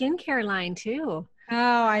have a skincare line too.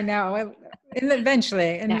 Oh, I know.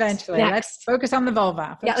 Eventually. Let's focus on the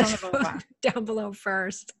vulva. Down below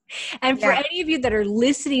first. And for any of you that are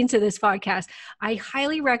listening to this podcast, I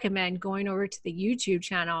highly recommend going over to the YouTube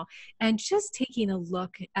channel and just taking a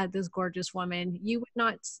look at this gorgeous woman. You would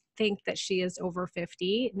not think that she is over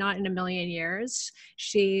 50, not in a million years.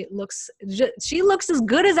 She looks as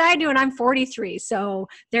good as I do, and I'm 43. So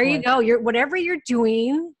there you go. Whatever you're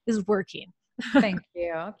doing is working. Thank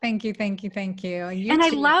you. And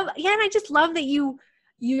I just love that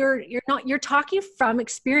you're talking from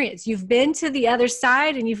experience. You've been to the other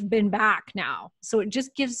side and you've been back now. So it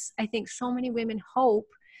just gives, I think, so many women hope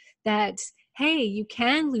that, hey, you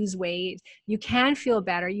can lose weight, you can feel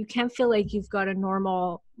better, you can feel like you've got a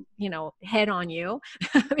normal, head on you.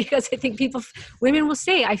 Because I think women will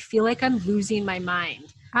say, I feel like I'm losing my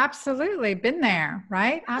mind. Absolutely. Been there,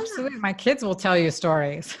 right? Absolutely. My kids will tell you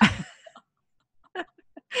stories.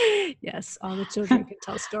 Yes, all the children can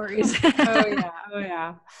tell stories. Oh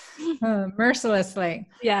yeah. Mercilessly.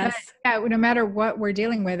 Yes. But, no matter what we're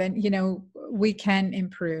dealing with, and we can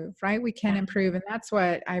improve, right? We can improve, and that's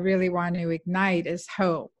what I really want to ignite is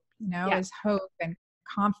hope. Is hope and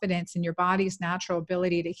confidence in your body's natural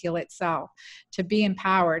ability to heal itself, to be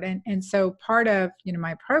empowered. And so part of,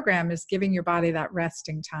 my program is giving your body that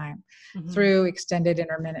resting time through extended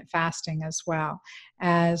intermittent fasting, as well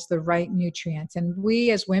as the right nutrients. And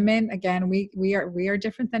we as women, again, we are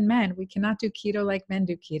different than men. We cannot do keto like men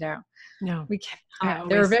do keto. No, we can't.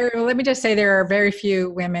 Let me just say, there are very few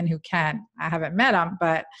women who can. I haven't met them,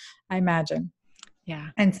 but I imagine. Yeah.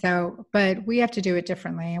 And so, but we have to do it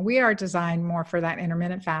differently. And we are designed more for that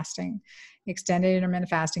intermittent fasting, extended intermittent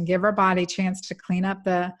fasting, give our body a chance to clean up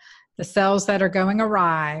the cells that are going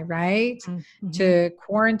awry, right? Mm-hmm. To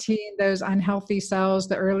quarantine those unhealthy cells,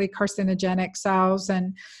 the early carcinogenic cells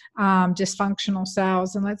and dysfunctional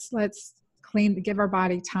cells. And let's give our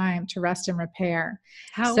body time to rest and repair.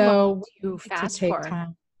 How long So do you we need to fast take for?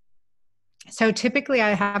 time. So typically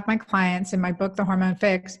I have my clients in my book, The Hormone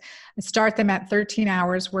Fix, I start them at 13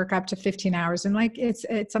 hours, work up to 15 hours. And like,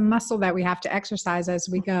 it's a muscle that we have to exercise as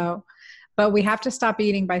we go, but we have to stop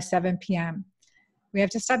eating by 7 p.m. We have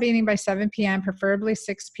to stop eating by 7 p.m., preferably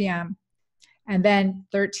 6 p.m. And then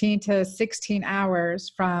 13 to 16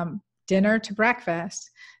 hours from dinner to breakfast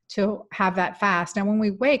to have that fast. And when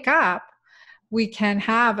we wake up, we can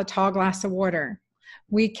have a tall glass of water.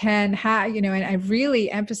 We can have, and I really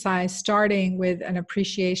emphasize starting with an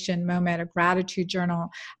appreciation moment, a gratitude journal.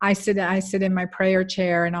 I sit in my prayer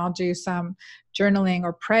chair and I'll do some journaling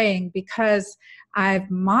or praying because I've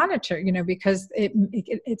monitored, because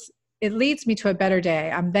it leads me to a better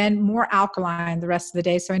day. I'm then more alkaline the rest of the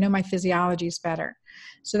day. So I know my physiology is better.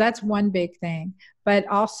 So that's one big thing. But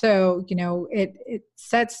also, it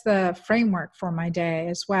sets the framework for my day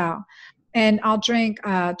as well. And I'll drink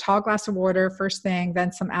a tall glass of water first thing,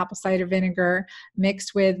 then some apple cider vinegar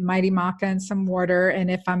mixed with mighty maca and some water. And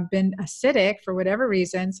if I'm been acidic for whatever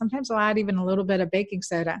reason, sometimes I'll add even a little bit of baking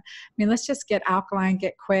soda. I mean, let's just get alkaline,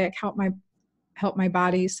 get quick, help my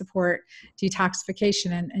body support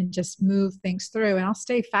detoxification and just move things through. And I'll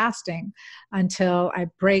stay fasting until I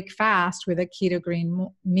break fast with a keto green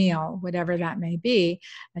meal, whatever that may be,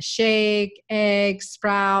 a shake, eggs,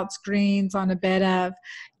 sprouts, greens on a bed of,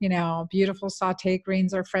 beautiful sauteed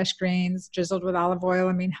greens or fresh greens drizzled with olive oil.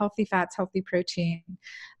 I mean, healthy fats, healthy protein,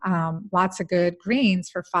 lots of good greens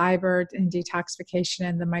for fiber and detoxification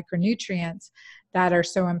and the micronutrients that are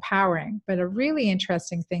so empowering. But a really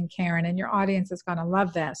interesting thing, Karen, and your audience is going to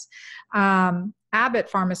love this. Abbott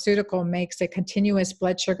Pharmaceutical makes a continuous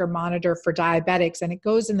blood sugar monitor for diabetics, and it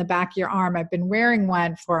goes in the back of your arm. I've been wearing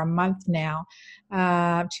one for a month now,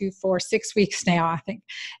 6 weeks now, I think.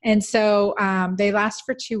 And so they last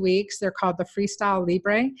for 2 weeks. They're called the Freestyle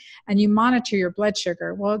Libre, and you monitor your blood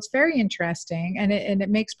sugar. Well, it's very interesting, and it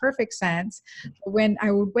makes perfect sense. When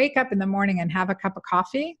I would wake up in the morning and have a cup of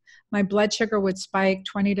coffee, my blood sugar would spike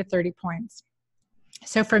 20 to 30 points.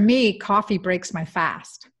 So for me, coffee breaks my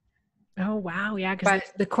fast. Oh, wow. Yeah. Because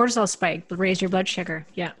But the cortisol spike will raise your blood sugar.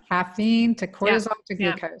 Yeah. caffeine to cortisol to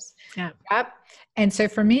glucose. Yeah. Yep. And so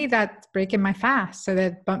for me, that's breaking my fast. So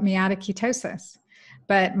that bumped me out of ketosis.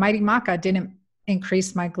 But Mighty Maca didn't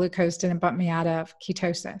increase my glucose, didn't bump me out of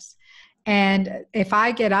ketosis. And if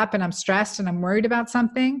I get up and I'm stressed and I'm worried about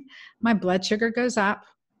something, my blood sugar goes up.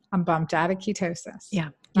 I'm bumped out of ketosis. Yeah.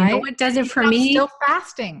 You know what does it for me? I'm still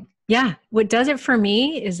fasting. Yeah. What does it for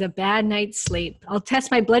me is a bad night's sleep. I'll test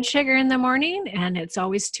my blood sugar in the morning and it's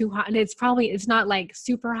always too high. And it's not like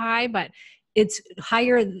super high, but it's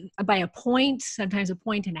higher by a point, sometimes a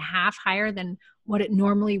point and a half higher than what it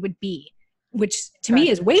normally would be, which to me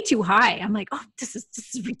is way too high. I'm like, oh, this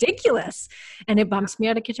is ridiculous. And it bumps me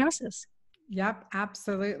out of ketosis. Yep,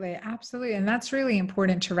 absolutely. Absolutely. And that's really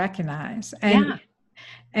important to recognize. And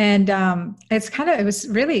it was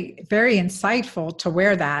really very insightful to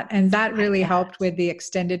wear that. And that really helped with the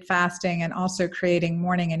extended fasting and also creating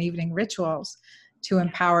morning and evening rituals to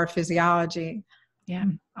empower physiology. Yeah.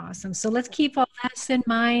 Awesome. So let's keep all this in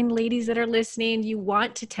mind, ladies that are listening. You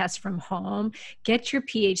want to test from home, get your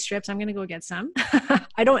pH strips. I'm going to go get some. I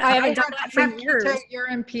haven't done that for years. Keto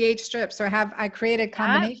urine pH strips. So I created a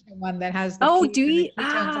combination one that has the pH do you? And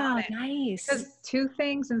the ketones on it. Nice. Because 2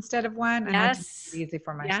 things instead of one. And I just made it easy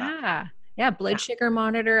for myself. Yeah. Blood sugar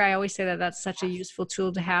monitor. I always say that that's such a useful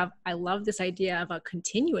tool to have. I love this idea of a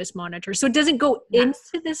continuous monitor. So it doesn't go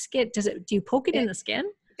into the skin. Do you poke it in the skin?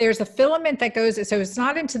 There's a filament that goes, so it's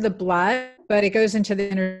not into the blood, but it goes into the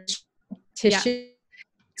inner tissue. Yeah.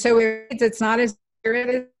 So it's not as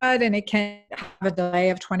irritated blood, and it can have a delay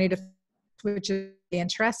of 20 to, which is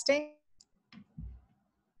interesting.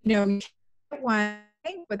 You can get one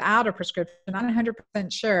without a prescription. I'm not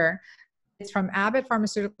 100% sure. It's from Abbott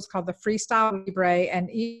Pharmaceuticals called the Freestyle Libre, and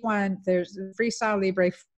each one, there's the Freestyle Libre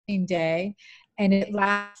 14-day, and it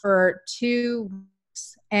lasts for 2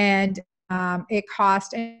 weeks. And it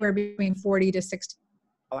cost anywhere between $40 to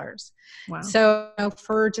 $60. Wow. So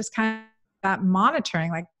for just kind of that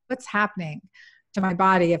monitoring, like what's happening to my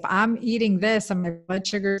body, if I'm eating this and my blood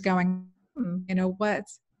sugar is going,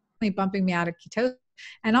 what's bumping me out of ketosis?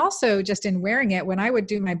 And also just in wearing it, when I would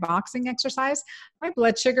do my boxing exercise, my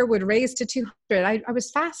blood sugar would raise to 200. I was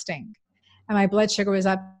fasting and my blood sugar was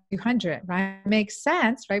up 200, right? It makes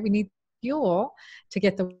sense, right? We need fuel to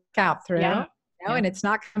get the workout through, Yeah. and it's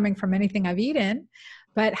not coming from anything I've eaten,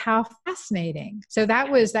 but how fascinating. So that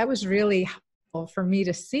was really helpful for me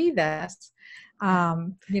to see this, Yeah,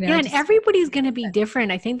 and to see everybody's going to be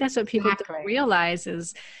different. I think that's what people don't exactly. realize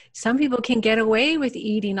is some people can get away with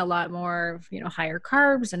eating a lot more, higher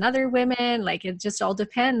carbs than other women. Like it just all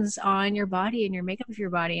depends on your body and your makeup of your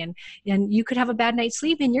body. And you could have a bad night's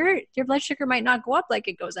sleep and your blood sugar might not go up like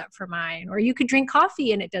it goes up for mine. Or you could drink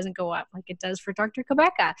coffee and it doesn't go up like it does for Dr.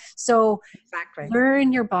 Cabeca. So Exactly.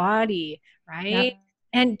 learn your body, right? Yep.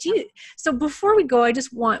 And so before we go, I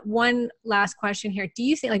just want one last question here. Do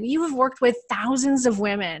you think, like, you have worked with thousands of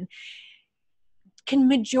women, can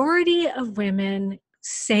majority of women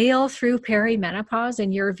sail through perimenopause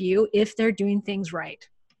in your view if they're doing things right?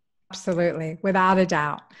 Absolutely. Without a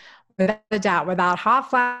doubt. Without a doubt. Without hot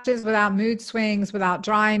flashes, without mood swings, without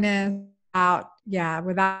dryness, without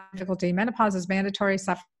difficulty. Menopause is mandatory,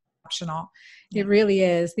 optional. Yeah. It really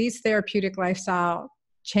is. These therapeutic lifestyle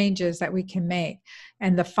changes that we can make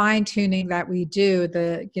and the fine tuning that we do,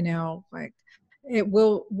 it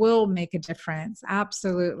will make a difference.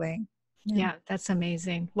 Absolutely. Yeah, that's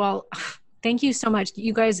amazing. Well, thank you so much.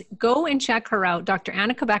 You guys go and check her out,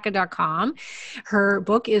 drannakabeca.com. Her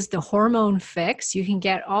book is The Hormone Fix. You can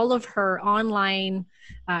get all of her online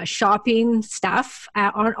shopping stuff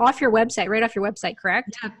off your website, right off your website,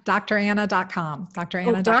 correct? Yeah, dranna.com.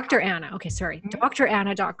 Oh, Dr. Anna. Okay, sorry.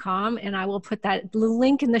 Dranna.com. And I will put that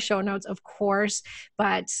link in the show notes, of course.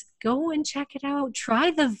 But go and check it out.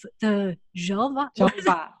 Try the Jova.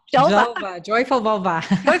 Jova. Joyful vulva.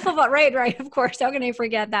 Joyful vulva. Right. Of course. How can I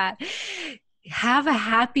forget that? Have a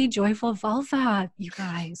happy, joyful vulva, you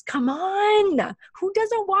guys. Come on. Who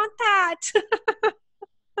doesn't want that?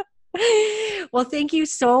 Well, thank you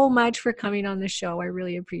so much for coming on the show. I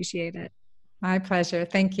really appreciate it. My pleasure.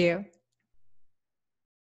 Thank you.